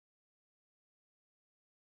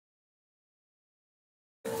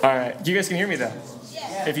All right. You guys can hear me, though?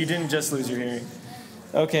 Yes. If you didn't just lose your hearing.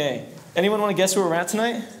 Okay. Anyone want to guess where we're at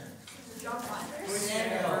tonight?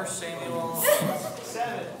 First Samuel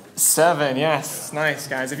 7. Yes. Nice,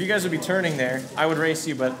 guys. If you guys would be turning there, I would race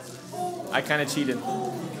you, but I kind of cheated.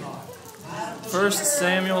 1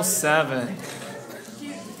 Samuel 7.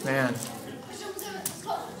 Man.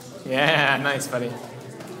 Yeah, nice, buddy.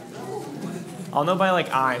 I'll know by like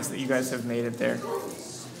eyes that you guys have made it there.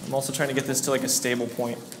 I'm also trying to get this to like a stable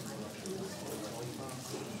point.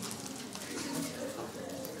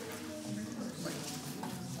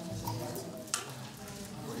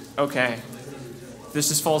 Okay. If this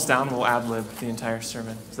just falls down, we'll ad-lib the entire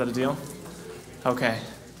sermon. Is that a deal? Okay.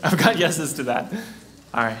 I've got yeses to that.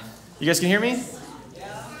 All right. You guys can hear me?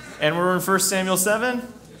 Yeah. And we're in 1 Samuel 7?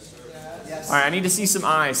 Yes. All right, I need to see some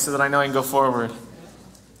eyes so that I know I can go forward.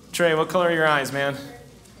 Trey, what color are your eyes, man?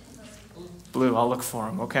 Blue. I'll look for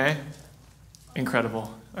them, okay?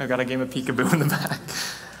 Incredible. I've got a game of peekaboo in the back.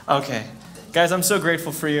 Okay. Guys, I'm so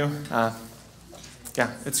grateful for you.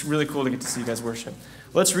 Yeah, it's really cool to get to see you guys worship.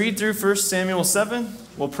 Let's read through 1 Samuel 7.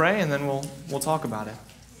 We'll pray, and then we'll talk about it.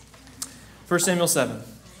 1 Samuel 7.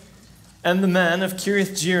 And the men of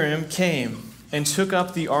Kiriath-Jearim came and took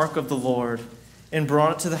up the ark of the Lord and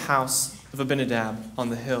brought it to the house of Abinadab on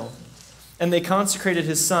the hill. And they consecrated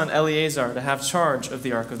his son Eleazar to have charge of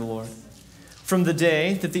the ark of the Lord. From the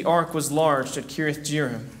day that the ark was lodged at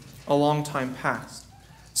Kiriath-Jearim, a long time past,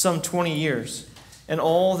 some 20 years, and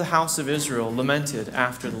all the house of Israel lamented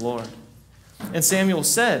after the Lord. And Samuel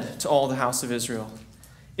said to all the house of Israel,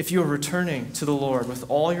 if you are returning to the Lord with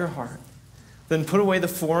all your heart, then put away the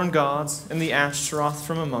foreign gods and the Ashtaroth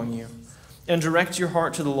from among you, and direct your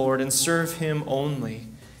heart to the Lord and serve him only,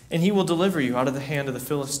 and he will deliver you out of the hand of the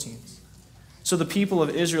Philistines. So the people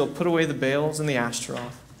of Israel put away the Baals and the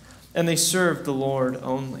Ashtaroth, and they served the Lord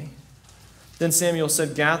only. Then Samuel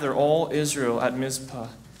said, gather all Israel at Mizpah,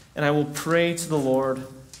 and I will pray to the Lord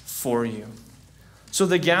for you. So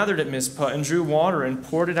they gathered at Mizpah and drew water and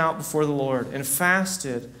poured it out before the Lord and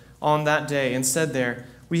fasted on that day and said there,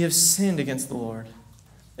 we have sinned against the Lord.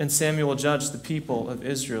 And Samuel judged the people of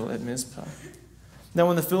Israel at Mizpah. Now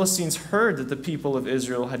when the Philistines heard that the people of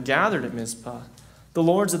Israel had gathered at Mizpah, the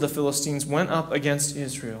lords of the Philistines went up against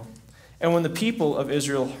Israel. And when the people of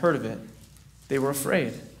Israel heard of it, they were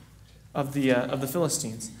afraid of the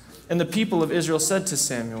Philistines. And the people of Israel said to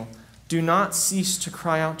Samuel, do not cease to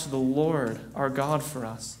cry out to the Lord our God for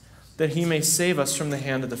us, that he may save us from the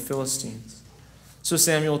hand of the Philistines. So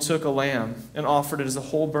Samuel took a lamb and offered it as a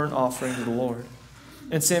whole burnt offering to the Lord.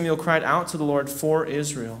 And Samuel cried out to the Lord for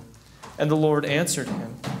Israel, and the Lord answered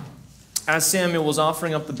him. As Samuel was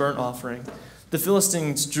offering up the burnt offering, the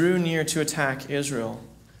Philistines drew near to attack Israel.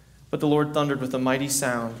 But the Lord thundered with a mighty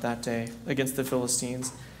sound that day against the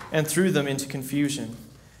Philistines and threw them into confusion,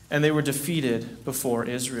 and they were defeated before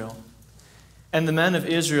Israel. And the men of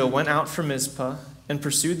Israel went out from Mizpah and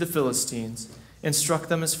pursued the Philistines and struck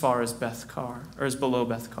them as far as Beth-kar, or as below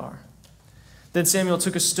Beth-kar. Then Samuel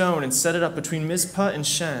took a stone and set it up between Mizpah and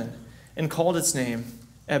Shen and called its name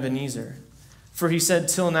Ebenezer. For he said,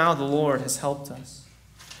 till now the Lord has helped us.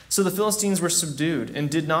 So the Philistines were subdued and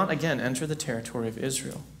did not again enter the territory of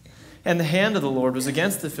Israel. And the hand of the Lord was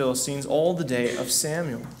against the Philistines all the day of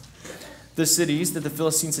Samuel. The cities that the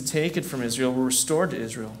Philistines had taken from Israel were restored to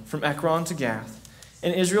Israel, from Ekron to Gath,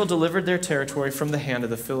 and Israel delivered their territory from the hand of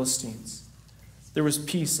the Philistines. There was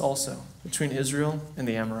peace also between Israel and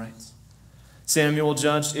the Amorites. Samuel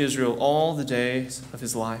judged Israel all the days of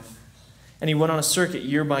his life, and he went on a circuit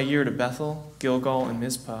year by year to Bethel, Gilgal, and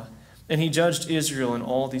Mizpah, and he judged Israel in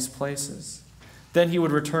all these places. Then he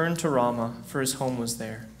would return to Ramah, for his home was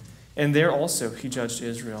there, and there also he judged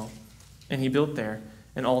Israel, and he built there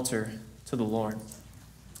an altar to the Lord.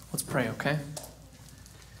 Let's pray, okay?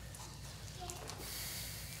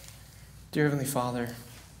 Dear Heavenly Father,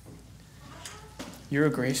 you're a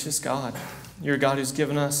gracious God. You're a God who's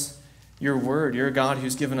given us your word. You're a God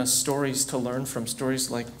who's given us stories to learn from, stories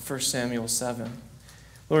like 1 Samuel 7.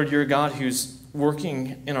 Lord, you're a God who's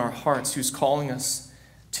working in our hearts, who's calling us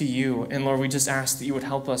to you. And Lord, we just ask that you would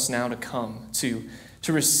help us now to come, to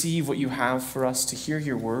receive what you have for us, to hear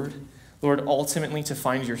your word. Lord, ultimately to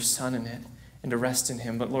find your Son in it and to rest in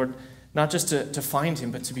him. But Lord, not just to find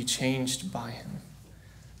him, but to be changed by him.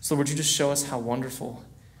 So Lord, would you just show us how wonderful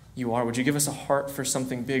you are? Would you give us a heart for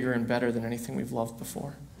something bigger and better than anything we've loved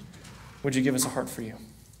before? Would you give us a heart for you?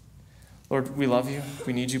 Lord, we love you.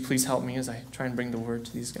 We need you. Please help me as I try and bring the word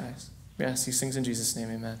to these guys. We ask these things in Jesus'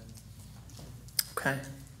 name, amen. Okay.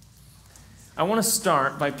 I want to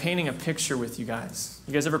start by painting a picture with you guys.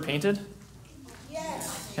 You guys ever painted?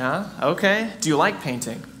 Yes. Yeah? Okay. Do you like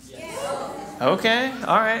painting? Yes. Okay,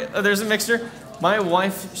 all right. There's a mixture. My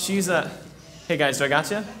wife, she's a... Hey, guys, do I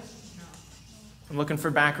got you? I'm looking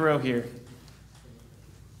for back row here.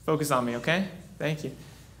 Focus on me, okay? Thank you.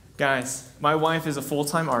 Guys, my wife is a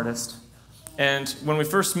full-time artist. And when we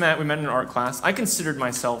first met, we met in an art class. I considered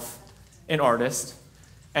myself an artist.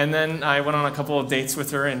 And then I went on a couple of dates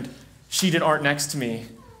with her, and she did art next to me.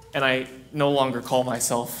 And I no longer call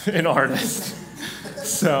myself an artist.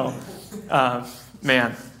 So,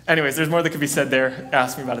 man. Anyways, there's more that could be said there.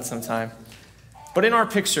 Ask me about it sometime. But in our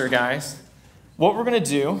picture, guys, what we're going to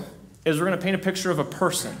do is we're going to paint a picture of a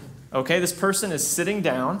person. Okay, this person is sitting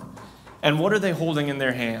down, and what are they holding in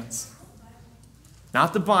their hands?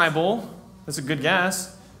 Not the Bible. That's a good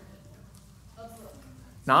guess.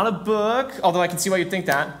 Not a book, although I can see why you'd think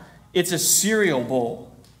that. It's a cereal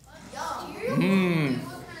bowl.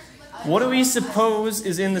 What do we suppose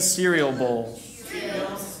is in the cereal bowl?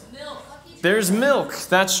 There's milk.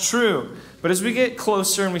 That's true. But as we get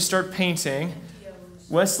closer and we start painting,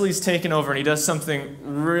 Wesley's taken over and he does something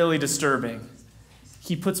really disturbing.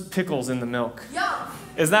 He puts pickles in the milk.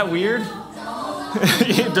 Is that weird?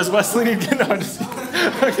 Does Wesley need to know?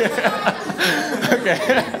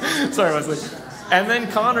 Okay. Sorry, Wesley. And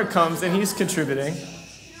then Connor comes and he's contributing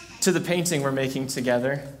to the painting we're making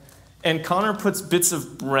together. And Connor puts bits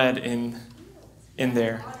of bread in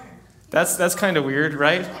there. That's kind of weird,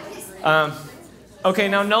 right? Okay,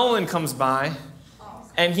 now Nolan comes by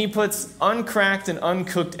and he puts uncracked and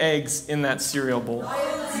uncooked eggs in that cereal bowl.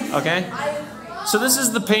 Okay? So this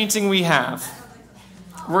is the painting we have.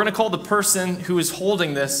 We're going to call the person who is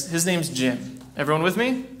holding this, his name's Jim. Everyone with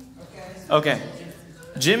me? Okay.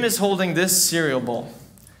 Jim is holding this cereal bowl.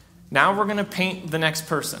 Now we're going to paint the next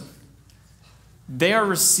person. They are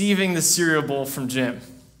receiving the cereal bowl from Jim.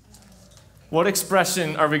 What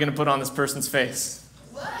expression are we going to put on this person's face?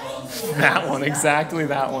 That one, exactly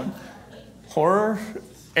that one. Horror,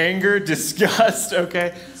 anger, disgust,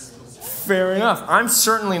 okay? Fair enough. I'm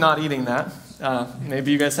certainly not eating that.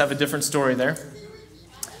 Maybe you guys have a different story there.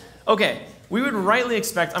 Okay, we would rightly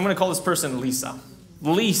expect, I'm going to call this person Lisa.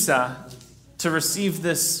 Lisa to receive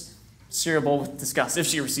this cereal bowl with disgust, if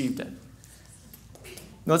she received it.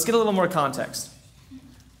 Now let's get a little more context.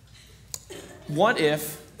 What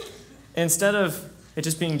if, instead of it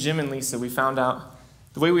just being Jim and Lisa, we found out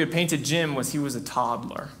the way we had painted Jim was he was a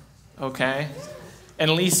toddler, okay?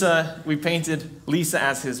 And Lisa, we painted Lisa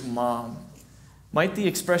as his mom. Might the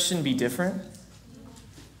expression be different?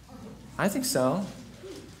 I think so.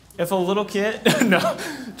 If a little kid, no,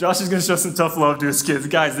 Josh is going to show some tough love to his kids.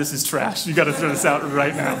 Guys, this is trash. You got to throw this out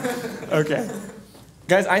right now. Okay.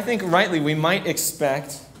 Guys, I think rightly we might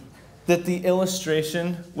expect that the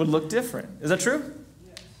illustration would look different. Is that true?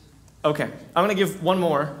 Okay. I'm going to give one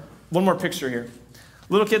more picture here.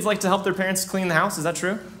 Little kids like to help their parents clean the house. Is that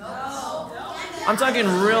true? No. I'm talking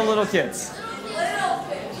real little kids.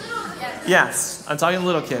 Yes, I'm talking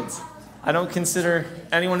little kids. I don't consider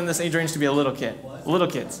anyone in this age range to be a little kid. Little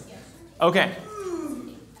kids. Okay.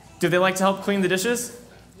 Do they like to help clean the dishes?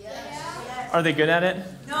 Yes. Are they good at it?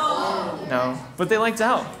 No. But they like to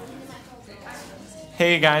help.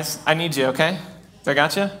 Hey guys, I need you, okay? I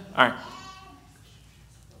got you? All right.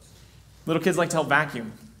 Little kids like to help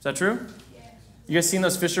vacuum. Is that true? You guys seen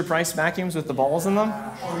those Fisher-Price vacuums with the balls in them?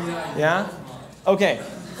 Yeah? Okay.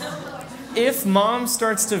 If mom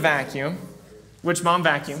starts to vacuum, which mom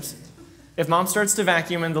vacuums, if mom starts to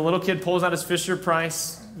vacuum and the little kid pulls out his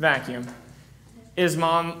Fisher-Price vacuum, is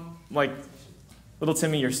mom like, little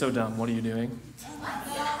Timmy, you're so dumb, what are you doing?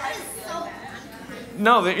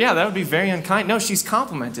 No, yeah, that would be very unkind. No, she's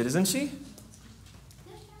complimented, isn't she?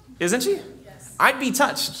 Isn't she? I'd be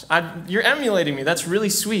touched. You're emulating me. That's really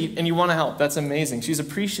sweet, and you want to help. That's amazing. She's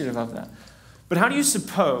appreciative of that. But how do you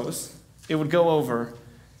suppose it would go over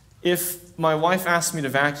if my wife asked me to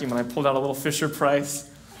vacuum and I pulled out a little Fisher-Price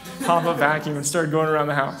pop-up vacuum and started going around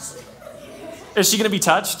the house? Is she going to be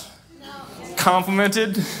touched? No.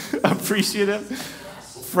 Complimented?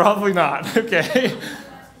 Appreciative? Probably not. Okay.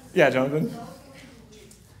 Yeah, Jonathan?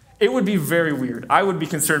 It would be very weird. I would be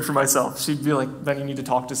concerned for myself. She'd be like, Ben, you need to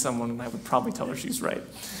talk to someone, and I would probably tell her she's right.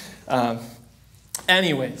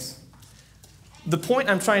 Anyways, the point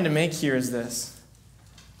I'm trying to make here is this,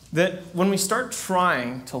 that when we start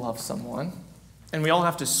trying to love someone, and we all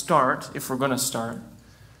have to start if we're going to start,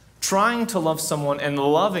 trying to love someone and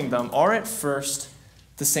loving them are at first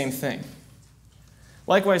the same thing.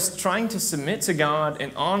 Likewise, trying to submit to God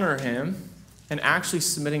and honor Him, and actually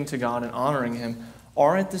submitting to God and honoring Him,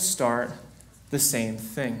 are at the start the same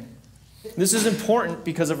thing. This is important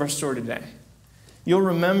because of our story today. You'll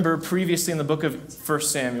remember previously in the book of 1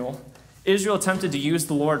 Samuel, Israel attempted to use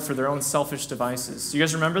the Lord for their own selfish devices. You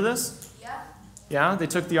guys remember this? Yeah. Yeah, they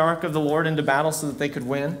took the ark of the Lord into battle so that they could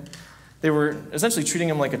win. They were essentially treating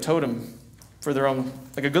him like a totem for their own,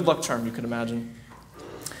 like a good luck charm, you could imagine.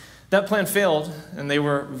 That plan failed, and they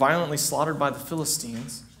were violently slaughtered by the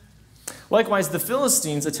Philistines. Likewise, the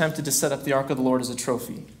Philistines attempted to set up the ark of the Lord as a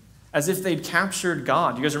trophy, as if they'd captured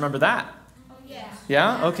God. You guys remember that? Oh, yeah.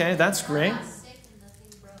 Yeah? Okay, that's great.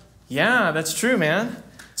 Yeah, that's true, man.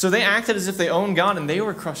 So they acted as if they owned God, and they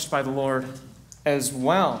were crushed by the Lord as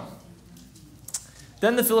well.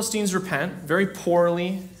 Then the Philistines repent, very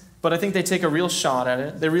poorly, but I think they take a real shot at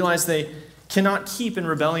it. They realize they cannot keep in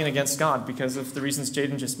rebellion against God because of the reasons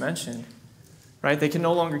Jaden just mentioned. Right? They can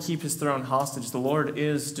no longer keep his throne hostage. The Lord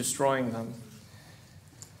is destroying them.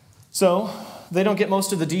 So they don't get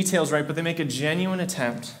most of the details right, but they make a genuine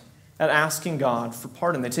attempt at asking God for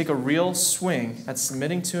pardon. They take a real swing at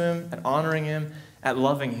submitting to him, at honoring him, at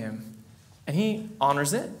loving him. And he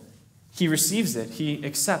honors it. He receives it. He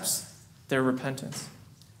accepts their repentance.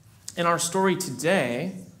 In our story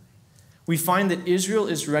today, we find that Israel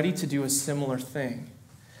is ready to do a similar thing.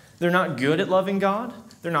 They're not good at loving God.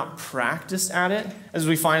 They're not practiced at it. As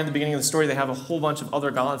we find at the beginning of the story, they have a whole bunch of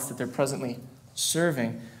other gods that they're presently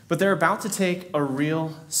serving. But they're about to take a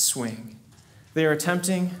real swing. They are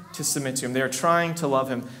attempting to submit to him. They are trying to love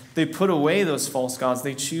him. They put away those false gods.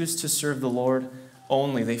 They choose to serve the Lord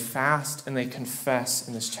only. They fast and they confess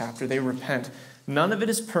in this chapter. They repent. None of it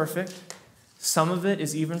is perfect. Some of it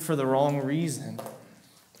is even for the wrong reason.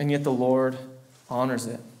 And yet the Lord honors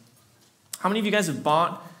it. How many of you guys have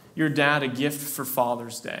bought your dad a gift for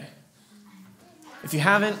Father's Day? If you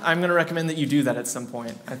haven't, I'm going to recommend that you do that at some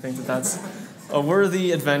point. I think that that's a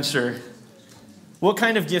worthy adventure. What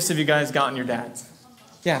kind of gifts have you guys gotten your dads?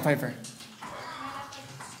 Yeah, Piper.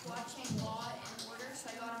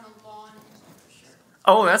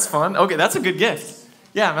 Oh, that's fun. Okay, that's a good gift.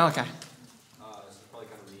 Yeah, Malachi. This is probably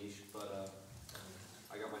kind of niche, but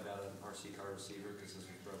I got my dad an RC car receiver because this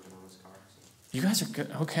was broken on his car. So. You guys are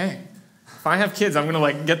good. Okay. If I have kids, I'm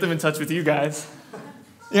going to get them in touch with you guys.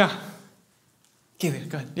 Yeah. Kaylee,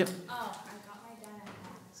 go ahead. Yep. Oh, I got my dad a hat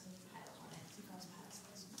that says Pilot on it. He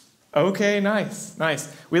calls Pilot. Okay,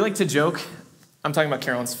 nice. We like to joke. I'm talking about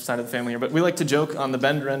Carolyn's side of the family here, but we like to joke on the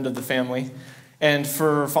Bender end of the family. And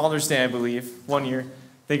for Father's Day, I believe, one year,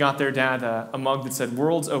 they got their dad a mug that said,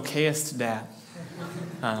 "World's okayest dad."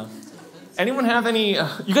 Anyone have any...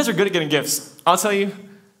 you guys are good at getting gifts. I'll tell you,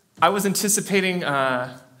 I was anticipating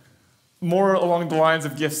more along the lines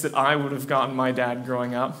of gifts that I would have gotten my dad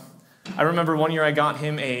growing up. I remember one year I got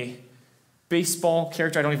him a baseball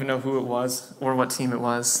character. I don't even know who it was or what team it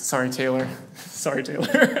was. Sorry, Taylor.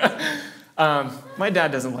 My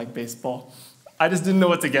dad doesn't like baseball. I just didn't know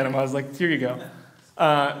what to get him. I was like, here you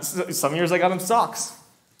go. Some years I got him socks,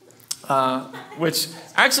 which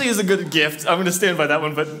actually is a good gift. I'm going to stand by that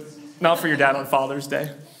one, but not for your dad on Father's Day.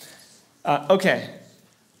 Okay.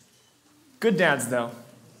 Good dads, though,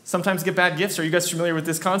 sometimes get bad gifts. Are you guys familiar with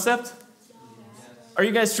this concept? Are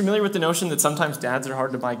you guys familiar with the notion that sometimes dads are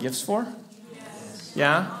hard to buy gifts for? Yes.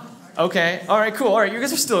 Yeah? Okay. All right, cool. All right, you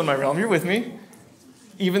guys are still in my realm. You're with me.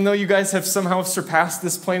 Even though you guys have somehow surpassed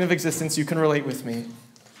this plane of existence, you can relate with me.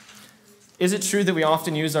 Is it true that we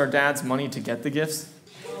often use our dad's money to get the gifts?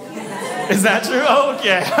 Is that true?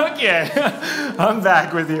 Okay. I'm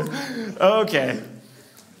back with you. Okay.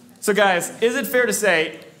 So guys, is it fair to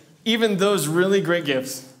say even those really great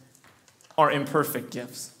gifts are imperfect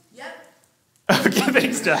gifts? Yep. Okay,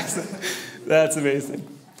 thanks, Jackson. That's amazing.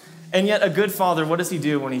 And yet a good father, what does he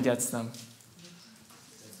do when he gets them?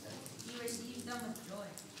 He receives them with joy.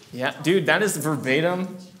 Yeah, dude, that is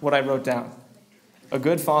verbatim what I wrote down. A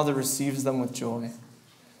good father receives them with joy.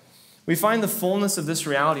 We find the fullness of this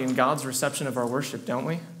reality in God's reception of our worship, don't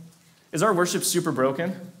we? Is our worship super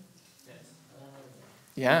broken?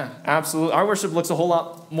 Yeah, absolutely. Our worship looks a whole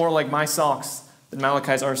lot more like my socks than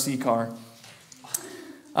Malachi's RC car.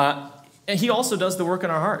 And he also does the work in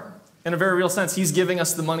our heart. In a very real sense, he's giving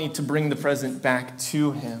us the money to bring the present back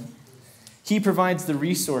to him. He provides the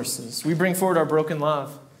resources. We bring forward our broken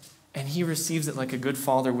love, and he receives it like a good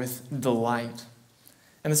father with delight.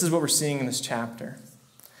 And this is what we're seeing in this chapter.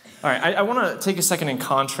 All right, I want to take a second and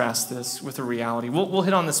contrast this with a reality. We'll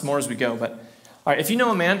hit on this more as we go, but all right, if you know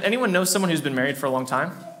a man, anyone know someone who's been married for a long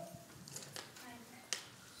time?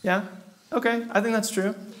 Yeah? Okay, I think that's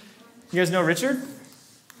true. You guys know Richard?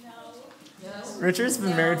 No. Richard's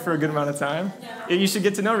been married for a good amount of time. No. You should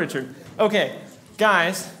get to know Richard. Okay,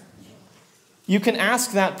 guys, you can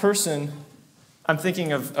ask that person, I'm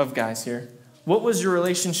thinking of guys here, what was your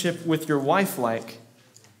relationship with your wife like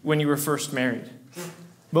when you were first married?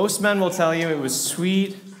 Most men will tell you it was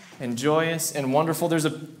sweet and joyous and wonderful. There's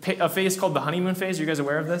a phase called the honeymoon phase. Are you guys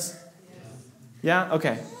aware of this? Yeah?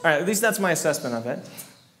 Okay. All right, at least that's my assessment of it.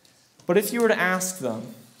 But if you were to ask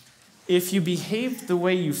them, if you behaved the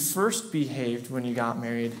way you first behaved when you got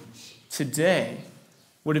married, today,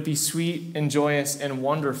 would it be sweet and joyous and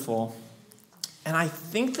wonderful? And I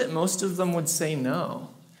think that most of them would say no.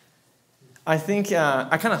 I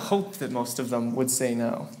kind of hope that most of them would say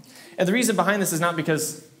no. And the reason behind this is not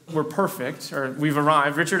because we're perfect or we've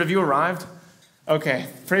arrived. Richard, have you arrived? Okay,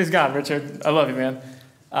 praise God, Richard. I love you, man.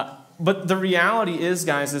 But the reality is,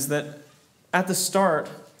 guys, is that at the start,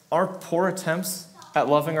 our poor attempts at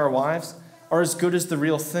loving our wives are as good as the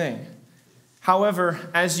real thing. However,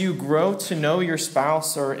 as you grow to know your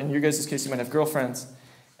spouse, or in your guys' case, you might have girlfriends,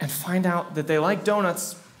 and find out that they like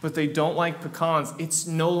donuts, but they don't like pecans, it's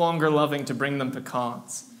no longer loving to bring them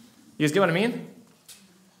pecans. You guys get what I mean?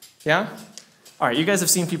 Yeah? All right, you guys have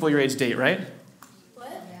seen people your age date, right? What?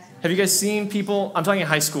 Have you guys seen people, I'm talking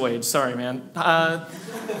high school age, sorry, man.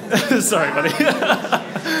 Sorry, buddy.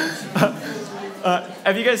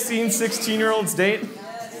 Have you guys seen 16-year-olds date?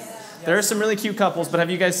 There are some really cute couples, but have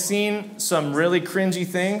you guys seen some really cringy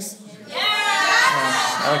things? Yeah!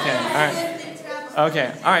 Oh, okay, all right.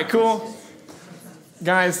 Okay, all right, cool.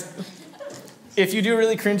 Guys, if you do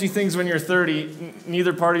really cringy things when you're 30,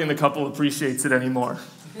 neither party in the couple appreciates it anymore.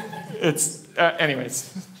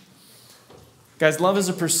 Anyways. Guys, love is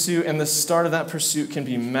a pursuit, and the start of that pursuit can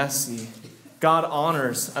be messy. God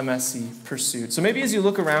honors a messy pursuit. So maybe as you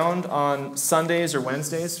look around on Sundays or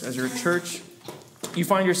Wednesdays as you're at church, you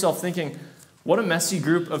find yourself thinking, what a messy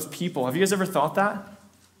group of people. Have you guys ever thought that?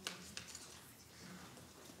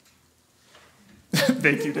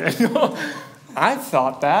 Thank you, Daniel. I've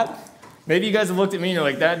thought that. Maybe you guys have looked at me and you're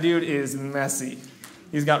like, that dude is messy.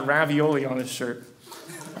 He's got ravioli on his shirt.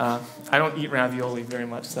 I don't eat ravioli very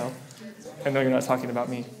much, so I know you're not talking about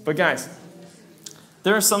me. But guys,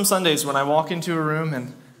 there are some Sundays when I walk into a room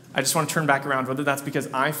and I just want to turn back around, whether that's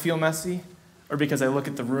because I feel messy or because I look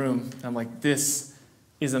at the room and I'm like, this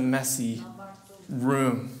is a messy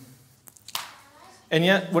room. And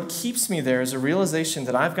yet, what keeps me there is a realization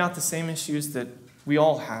that I've got the same issues that we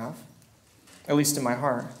all have, at least in my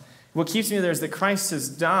heart. What keeps me there is that Christ has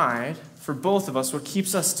died for both of us. What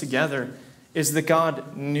keeps us together is that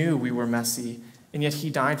God knew we were messy, and yet he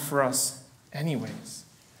died for us anyways.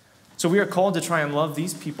 So we are called to try and love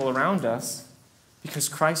these people around us because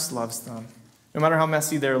Christ loves them. No matter how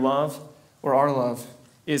messy their love or our love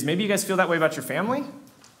is. Maybe you guys feel that way about your family?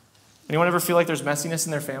 Anyone ever feel like there's messiness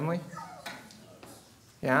in their family?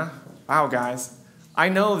 Yeah? Wow, guys. I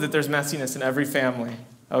know that there's messiness in every family,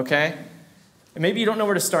 okay? And maybe you don't know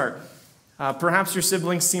where to start. Perhaps your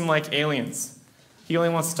siblings seem like aliens. He only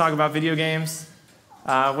wants to talk about video games.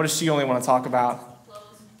 What does she only want to talk about?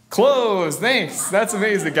 Clothes. Thanks. That's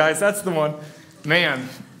amazing, guys. That's the one. Man,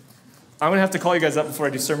 I'm going to have to call you guys up before I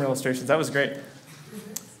do sermon illustrations. That was great.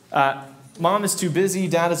 Mom is too busy.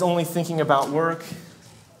 Dad is only thinking about work.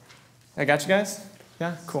 I got you guys?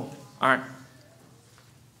 Yeah? Cool. All right.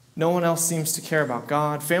 No one else seems to care about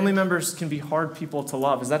God. Family members can be hard people to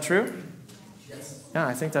love. Is that true? Yes. Yeah,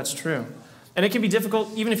 I think that's true. And it can be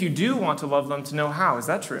difficult, even if you do want to love them, to know how. Is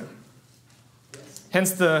that true? Yes.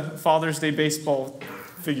 Hence the Father's Day baseball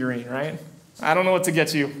figurine, right? I don't know what to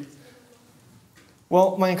get you.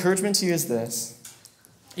 Well, my encouragement to you is this.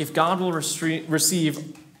 If God will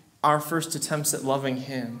receive our first attempts at loving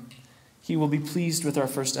him, he will be pleased with our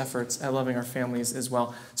first efforts at loving our families as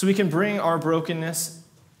well. So we can bring our brokenness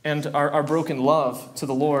and our broken love to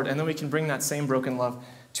the Lord, and then we can bring that same broken love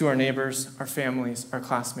to our neighbors, our families, our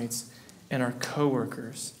classmates, and our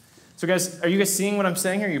coworkers. So guys, are you guys seeing what I'm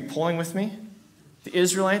saying here? Are you pulling with me? The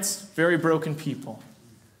Israelites, very broken people.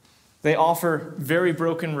 They offer very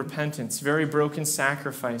broken repentance, very broken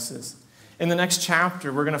sacrifices. In the next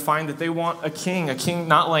chapter, we're going to find that they want a king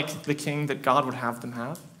not like the king that God would have them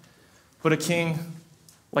have, but a king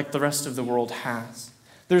like the rest of the world has.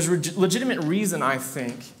 There's legitimate reason, I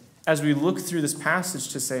think, as we look through this passage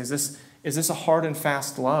to say, is this a hard and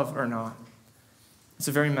fast love or not? It's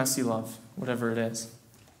a very messy love, whatever it is.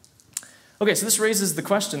 Okay, so this raises the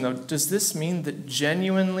question, though, does this mean that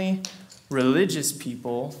genuinely religious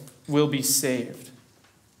people will be saved?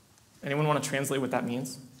 Anyone want to translate what that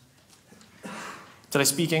means? Did I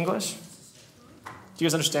speak English? Do you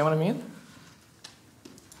guys understand what I mean?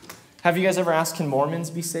 Have you guys ever asked, can Mormons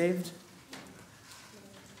be saved?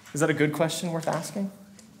 Is that a good question worth asking?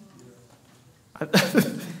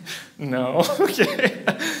 No. Okay.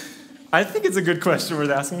 I think it's a good question worth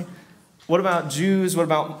asking. What about Jews? What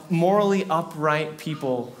about morally upright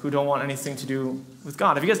people who don't want anything to do with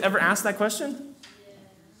God? Have you guys ever asked that question?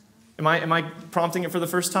 Am I prompting it for the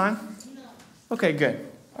first time? Okay, good.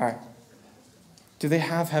 All right. Do they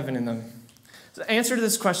have heaven in them? So the answer to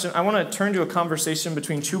this question, I want to turn to a conversation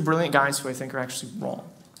between two brilliant guys who I think are actually wrong.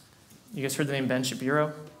 You guys heard the name Ben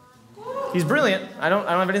Shapiro? He's brilliant. I don't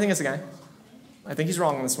have anything against the guy. I think he's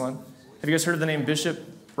wrong on this one. Have you guys heard of the name Bishop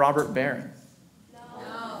Robert Barron?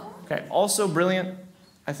 No. Okay, also brilliant,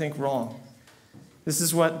 I think wrong. This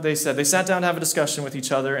is what they said. They sat down to have a discussion with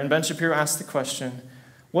each other, and Ben Shapiro asked the question,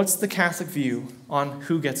 what's the Catholic view on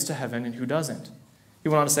who gets to heaven and who doesn't? He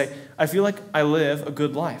went on to say, I feel like I live a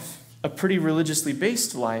good life, a pretty religiously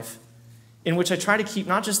based life, in which I try to keep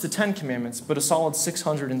not just the 10 commandments, but a solid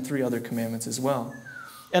 603 other commandments as well.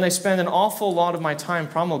 And I spend an awful lot of my time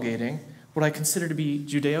promulgating what I consider to be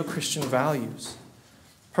Judeo-Christian values,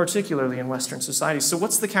 particularly in Western society. So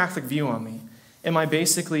what's the Catholic view on me? Am I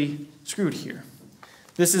basically screwed here?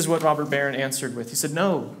 This is what Robert Barron answered with. He said,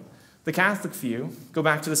 no, the Catholic view, go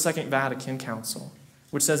back to the Second Vatican Council,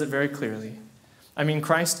 which says it very clearly. I mean,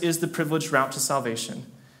 Christ is the privileged route to salvation.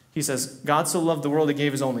 He says, God so loved the world he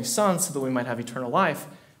gave his only son so that we might have eternal life.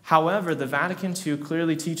 However, the Vatican II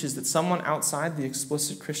clearly teaches that someone outside the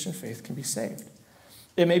explicit Christian faith can be saved.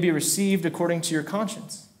 It may be received according to your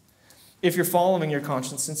conscience, if you're following your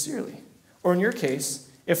conscience sincerely. Or in your case,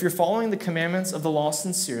 if you're following the commandments of the law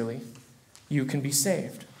sincerely, you can be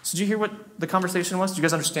saved. So did you hear what the conversation was? Do you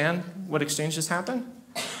guys understand what exchange just happened?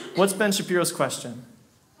 What's Ben Shapiro's question?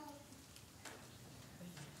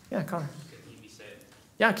 Yeah, Connor. Can he be saved?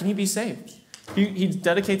 Yeah, can he be saved? He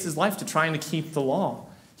dedicates his life to trying to keep the law.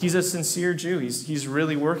 He's a sincere Jew. He's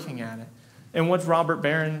really working at it. And what's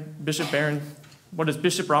what is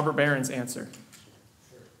Bishop Robert Barron's answer?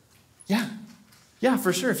 Sure. Yeah,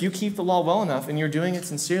 for sure. If you keep the law well enough and you're doing it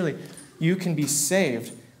sincerely, you can be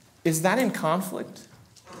saved. Is that in conflict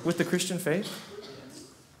with the Christian faith?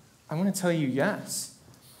 I want to tell you yes.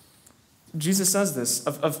 Jesus says this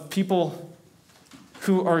of people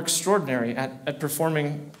who are extraordinary at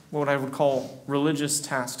performing what I would call religious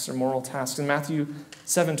tasks or moral tasks. In Matthew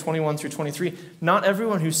 7:21 through 23, not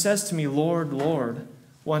everyone who says to me, Lord, Lord,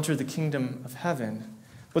 will enter the kingdom of heaven,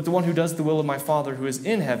 but the one who does the will of my Father who is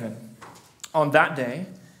in heaven. On that day,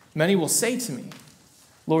 many will say to me,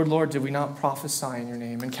 Lord, Lord, did we not prophesy in your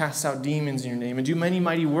name and cast out demons in your name and do many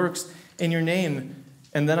mighty works in your name?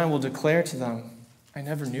 And then I will declare to them, I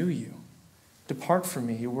never knew you. Depart from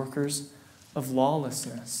me, you workers of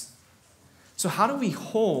lawlessness. So how do we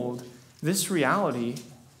hold this reality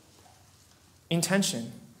in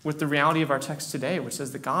tension with the reality of our text today, which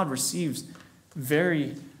says that God receives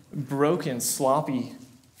very broken, sloppy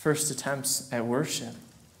first attempts at worship?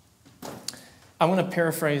 I want to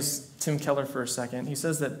paraphrase Tim Keller for a second. He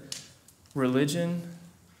says that religion,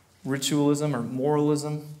 ritualism, or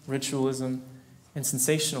moralism, ritualism, and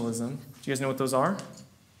sensationalism, do you guys know what those are?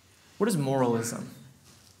 What is moralism?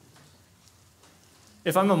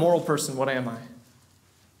 If I'm a moral person, what am I?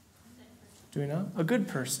 Do we know? A good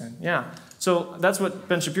person, yeah. So that's what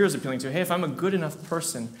Ben Shapiro is appealing to. Hey, if I'm a good enough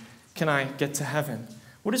person, can I get to heaven?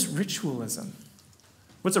 What is ritualism?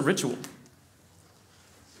 What's a ritual?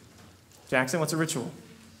 Jackson, what's a ritual?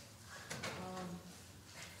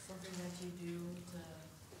 Something that you do to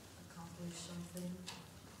accomplish something.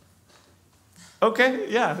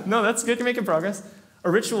 Okay, yeah. No, that's good. You're making progress. A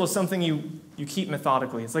ritual is something you keep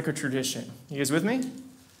methodically. It's like a tradition. You guys with me?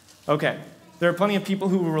 Okay. There are plenty of people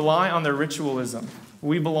who rely on their ritualism.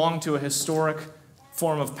 We belong to a historic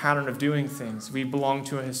form of pattern of doing things. We belong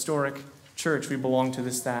to a historic church. We belong to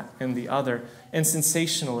this, that, and the other. And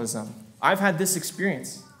sensationalism. I've had this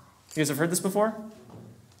experience. You guys have heard this before?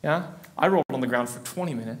 Yeah? I rolled on the ground for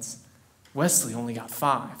 20 minutes. Wesley only got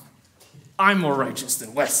 5. I'm more righteous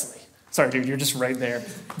than Wesley. Sorry, dude, you're just right there.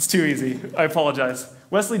 It's too easy. I apologize.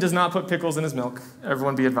 Wesley does not put pickles in his milk.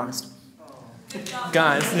 Everyone be advised.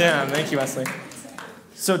 Guys, yeah, thank you, Wesley.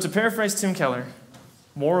 So to paraphrase Tim Keller,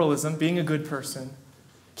 moralism, being a good person,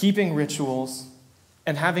 keeping rituals,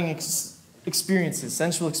 and having experiences,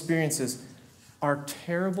 sensual experiences, are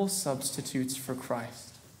terrible substitutes for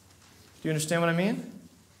Christ. Do you understand what I mean?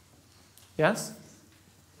 Yes?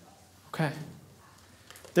 Okay.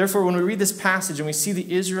 Therefore, when we read this passage and we see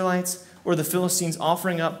the Israelites or the Philistines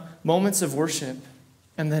offering up moments of worship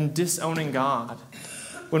and then disowning God,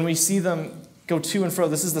 when we see them go to and fro,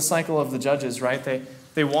 this is the cycle of the judges, right?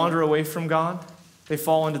 They wander away from God. They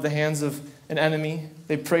fall into the hands of an enemy.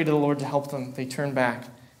 They pray to the Lord to help them. They turn back,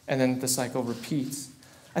 and then the cycle repeats.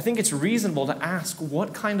 I think it's reasonable to ask,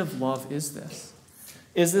 what kind of love is this?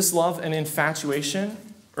 Is this love an infatuation,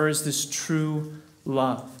 or is this true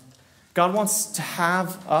love? God wants to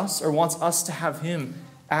have us, or wants us to have him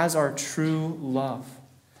as our true love.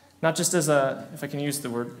 Not just as a, if I can use the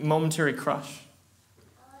word, momentary crush.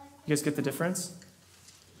 You guys get the difference?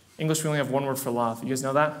 English, we only have one word for love. You guys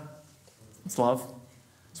know that? It's love.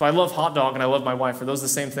 So I love hot dog and I love my wife. Are those the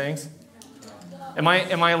same things? Am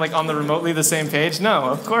I like on the remotely the same page? No,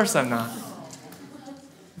 of course I'm not.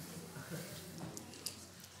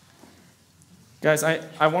 Guys,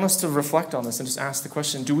 I want us to reflect on this and just ask the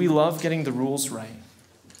question, do we love getting the rules right?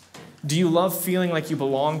 Do you love feeling like you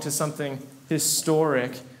belong to something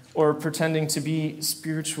historic or pretending to be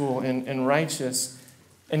spiritual and righteous,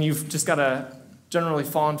 and you've just got a generally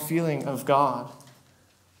fond feeling of God?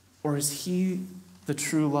 Or is he the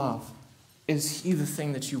true love? Is he the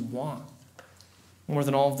thing that you want more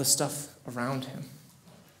than all of the stuff around him?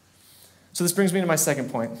 So this brings me to my second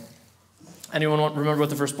point. Anyone remember what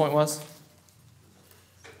the first point was?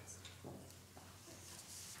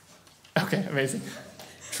 Okay, amazing.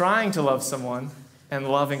 Trying to love someone and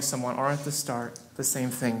loving someone are at the start the same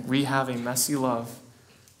thing. We have a messy love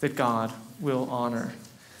that God will honor.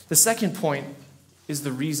 The second point is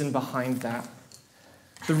the reason behind that.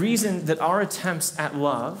 The reason that our attempts at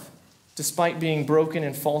love, despite being broken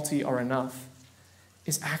and faulty, are enough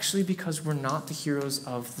is actually because we're not the heroes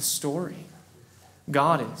of the story.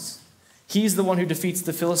 God is. He's the one who defeats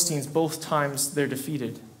the Philistines both times they're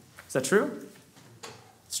defeated. Is that true?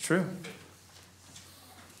 It's true.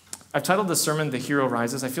 I've titled this sermon, The Hero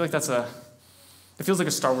Rises. I feel like it feels like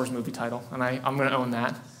a Star Wars movie title, and I'm going to own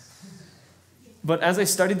that. But as I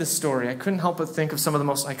studied this story, I couldn't help but think of some of the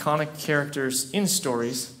most iconic characters in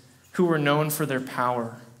stories who were known for their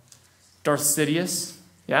power. Darth Sidious,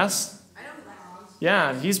 yes? I know who that is.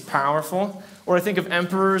 Yeah, he's powerful. Or I think of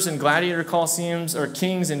emperors and gladiator coliseums or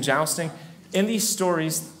kings in jousting. In these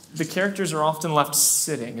stories, the characters are often left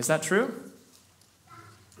sitting. Is that true?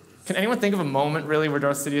 Can anyone think of a moment, really, where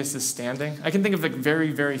Darth Sidious is standing? I can think of like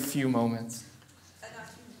very, very few moments.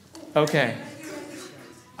 Okay.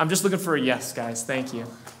 I'm just looking for a yes, guys. Thank you.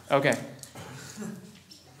 Okay.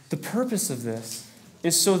 The purpose of this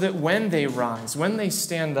is so that when they rise, when they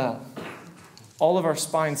stand up, all of our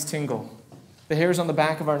spines tingle. The hairs on the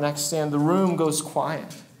back of our necks stand. The room goes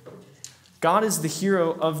quiet. God is the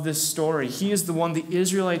hero of this story. He is the one the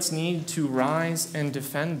Israelites need to rise and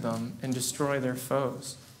defend them and destroy their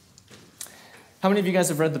foes. How many of you guys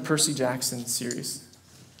have read the Percy Jackson series?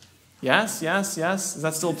 Yes, yes, yes. Is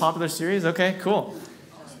that still a popular series? Okay, cool.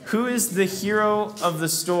 Who is the hero of the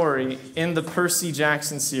story in the Percy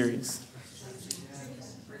Jackson series?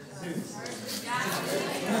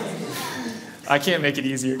 I can't make it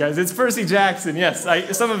easier, guys. It's Percy Jackson. Yes,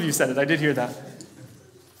 some of you said it. I did hear that.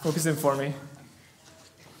 Focus in for me.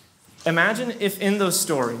 Imagine if in those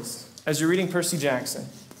stories, as you're reading Percy Jackson,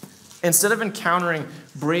 instead of encountering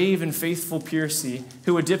brave and faithful Percy,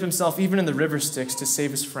 who would dip himself even in the river Styx to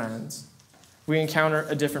save his friends, we encounter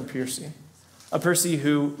a different Percy. A Percy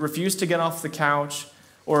who refused to get off the couch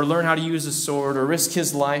or learn how to use a sword or risk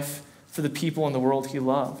his life for the people in the world he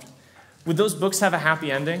loved. Would those books have a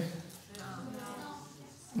happy ending?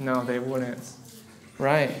 No, they wouldn't.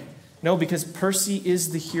 Right. No, because Percy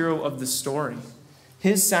is the hero of the story.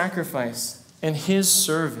 His sacrifice and his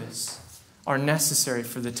service are necessary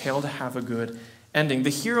for the tale to have a good ending. The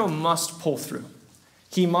hero must pull through.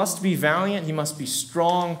 He must be valiant. He must be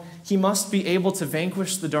strong. He must be able to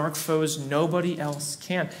vanquish the dark foes nobody else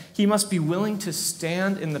can. He must be willing to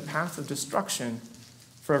stand in the path of destruction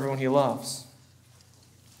for everyone he loves.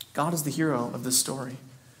 God is the hero of this story,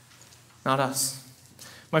 not us.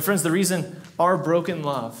 My friends, the reason our broken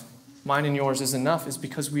love, mine and yours, is enough is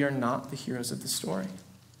because we are not the heroes of the story.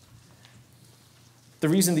 The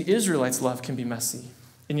reason the Israelites' love can be messy,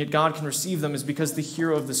 and yet God can receive them, is because the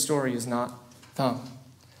hero of the story is not them.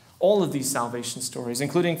 All of these salvation stories,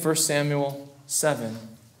 including 1 Samuel 7,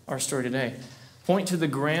 our story today, point to the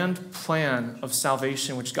grand plan of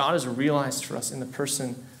salvation which God has realized for us in the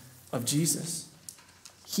person of Jesus.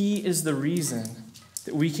 He is the reason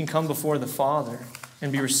that we can come before the Father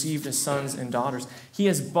and be received as sons and daughters. He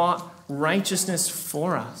has bought righteousness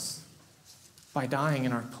for us by dying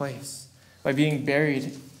in our place, by being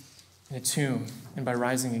buried in a tomb, and by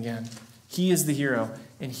rising again. He is the hero,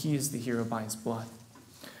 and he is the hero by his blood.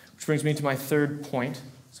 Which brings me to my third point.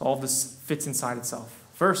 So all of this fits inside itself.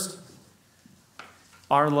 First,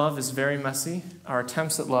 our love is very messy. Our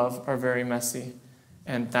attempts at love are very messy,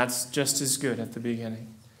 and that's just as good at the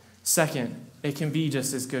beginning. Second, it can be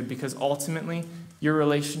just as good because ultimately, your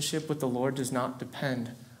relationship with the Lord does not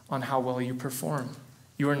depend on how well you perform.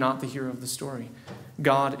 You are not the hero of the story.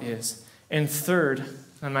 God is. And third,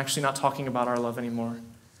 I'm actually not talking about our love anymore.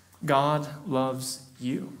 God loves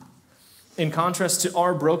you. In contrast to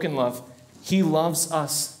our broken love, he loves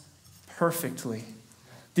us perfectly.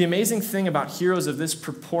 The amazing thing about heroes of this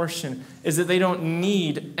proportion is that they don't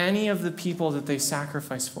need any of the people that they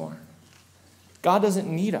sacrifice for. God doesn't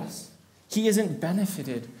need us. He isn't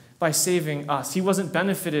benefited by saving us. He wasn't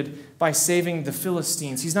benefited by saving the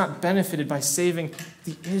Philistines. He's not benefited by saving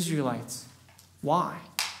the Israelites. Why,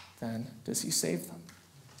 then, does he save them?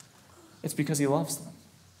 It's because he loves them.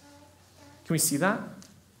 Can we see that?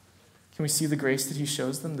 Can we see the grace that he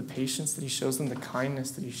shows them, the patience that he shows them, the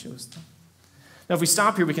kindness that he shows them? Now, if we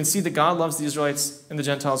stop here, we can see that God loves the Israelites and the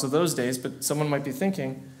Gentiles of those days, but someone might be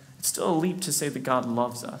thinking, it's still a leap to say that God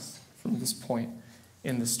loves us from this point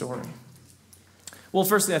in the story. Well,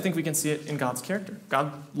 firstly, I think we can see it in God's character.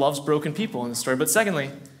 God loves broken people in the story. But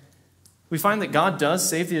secondly, we find that God does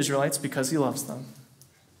save the Israelites because he loves them.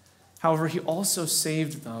 However, he also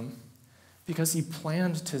saved them because he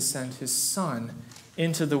planned to send his son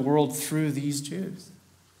into the world through these Jews.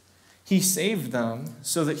 He saved them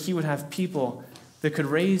so that he would have people that could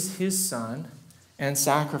raise his son and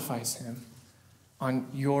sacrifice him on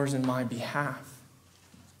yours and my behalf.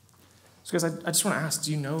 So guys, I just want to ask,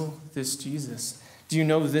 do you know this Jesus? Do you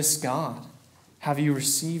know this God? Have you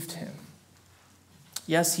received him?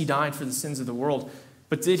 Yes, he died for the sins of the world,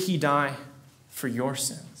 but did he die for your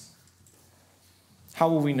sins? How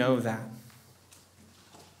will we know that?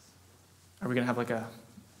 Are we going to have like a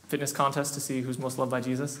fitness contest to see who's most loved by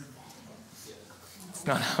Jesus? It's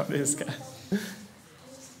not how it is, guys.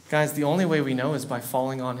 Guys, the only way we know is by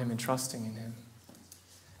falling on him and trusting in him.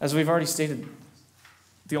 As we've already stated,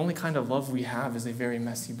 the only kind of love we have is a very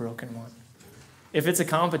messy, broken one. If it's a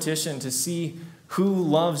competition to see who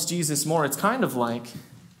loves Jesus more, it's kind of like,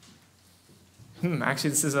 actually,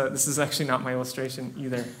 this is actually not my illustration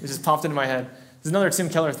either. It just popped into my head. There's another Tim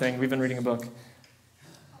Keller thing. We've been reading a book.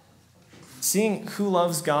 Seeing who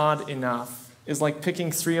loves God enough is like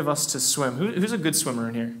picking three of us to swim. Who's a good swimmer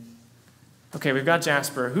in here? Okay, we've got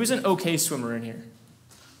Jasper. Who's an okay swimmer in here?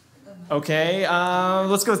 Okay,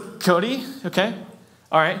 let's go with Cody. Okay,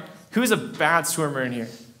 all right. Who's a bad swimmer in here?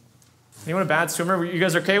 Anyone a bad swimmer? You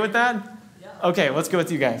guys okay with that? Yeah. Okay, let's go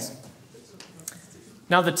with you guys.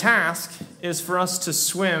 Now the task is for us to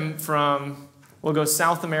swim from, we'll go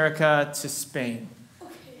South America to Spain.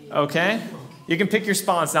 Okay? You can pick your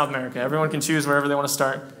spot in South America. Everyone can choose wherever they want to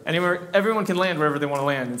start. Everyone can land wherever they want to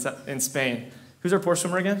land in Spain. Who's our poor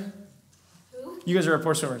swimmer again? Who? You guys are our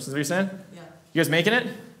poor swimmers. Is that what you're saying? Yeah. You guys making it?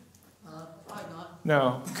 Probably not.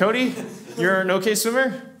 No. Cody, you're an okay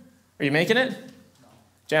swimmer? Are you making it?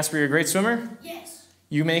 Jasper, you're a great swimmer? Yes.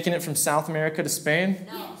 You making it from South America to Spain?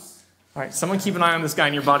 No. Yes. All right, someone keep an eye on this guy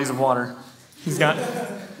in your bodies of water. He's got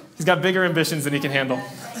bigger ambitions than he can handle. Show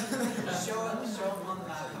him on the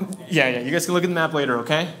map. Yeah, you guys can look at the map later,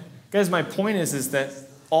 okay? Guys, my point is that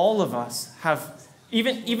all of us have,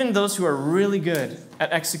 even those who are really good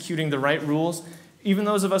at executing the right rules, even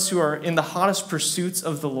those of us who are in the hottest pursuits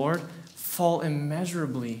of the Lord, fall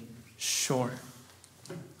immeasurably short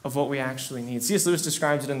of what we actually need. C.S. Lewis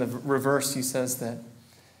describes it in the reverse. He says that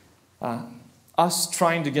us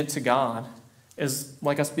trying to get to God is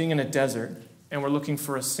like us being in a desert and we're looking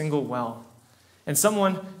for a single well. And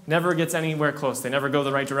someone never gets anywhere close. They never go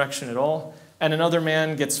the right direction at all. And another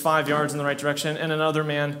man gets 5 yards in the right direction and another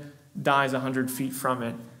man dies 100 feet from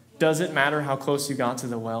it. Does it matter how close you got to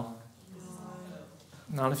the well?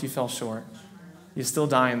 Not if you fell short. You still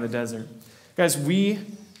die in the desert. Guys, we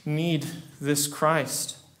need this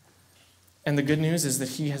Christ. And the good news is that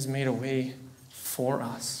he has made a way for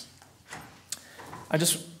us.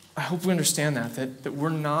 I hope we understand that we're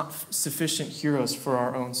not sufficient heroes for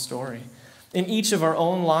our own story. In each of our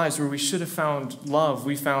own lives where we should have found love,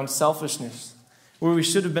 we found selfishness. Where we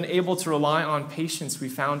should have been able to rely on patience, we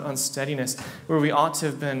found unsteadiness. Where we ought to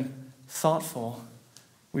have been thoughtful,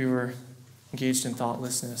 we were engaged in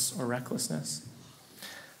thoughtlessness or recklessness.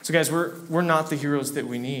 So guys, we're not the heroes that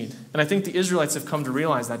we need. And I think the Israelites have come to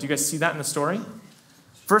realize that. Do you guys see that in the story?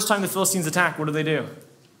 First time the Philistines attack, what do?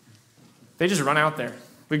 They just run out there.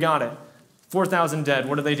 We got it. 4,000 dead.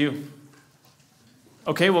 What do?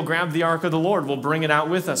 Okay, we'll grab the ark of the Lord. We'll bring it out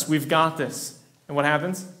with us. We've got this. And what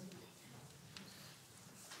happens?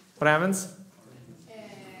 What happens?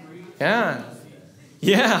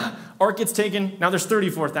 Yeah. Ark gets taken. Now there's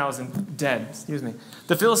 34,000 dead. Excuse me.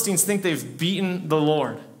 The Philistines think they've beaten the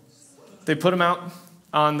Lord. They put him out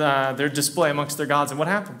on their display amongst their gods. And what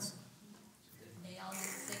happens? They all get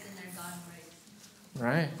sick and their God breaks.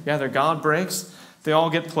 Right. Yeah, their God breaks. They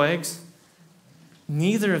all get plagues.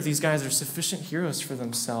 Neither of these guys are sufficient heroes for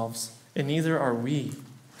themselves, and neither are we.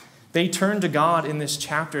 They turn to God in this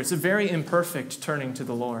chapter. It's a very imperfect turning to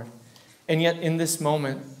the Lord. And yet in this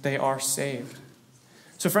moment, they are saved.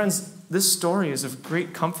 So friends, this story is of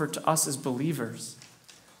great comfort to us as believers.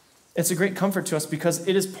 It's a great comfort to us because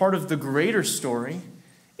it is part of the greater story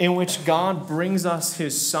in which God brings us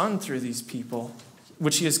his son through these people,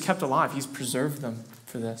 which he has kept alive. He's preserved them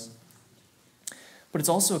for this. But it's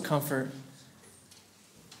also a comfort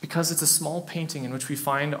because it's a small painting in which we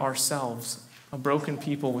find ourselves, a broken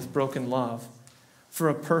people with broken love, for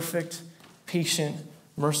a perfect, patient,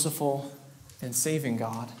 merciful, and saving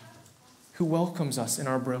God who welcomes us in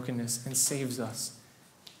our brokenness and saves us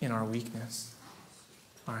in our weakness.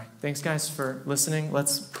 All right, thanks guys for listening.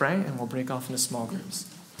 Let's pray and we'll break off into small groups.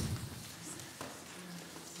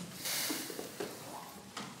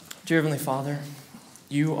 Dear Heavenly Father,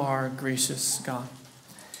 you are gracious God.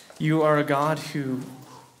 You are a God who,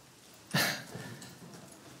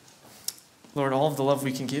 Lord, all of the love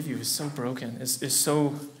we can give you is so broken, is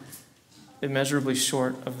so immeasurably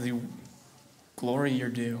short of the glory you're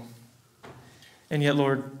due. And yet,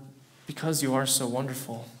 Lord, because you are so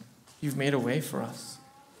wonderful, you've made a way for us.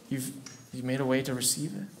 You've made a way to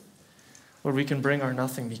receive it. Lord, we can bring our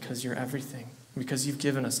nothing because you're everything, because you've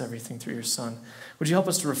given us everything through your Son. Would you help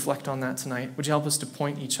us to reflect on that tonight? Would you help us to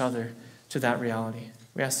point each other to that reality?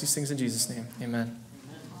 We ask these things in Jesus' name. Amen.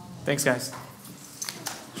 Thanks, guys.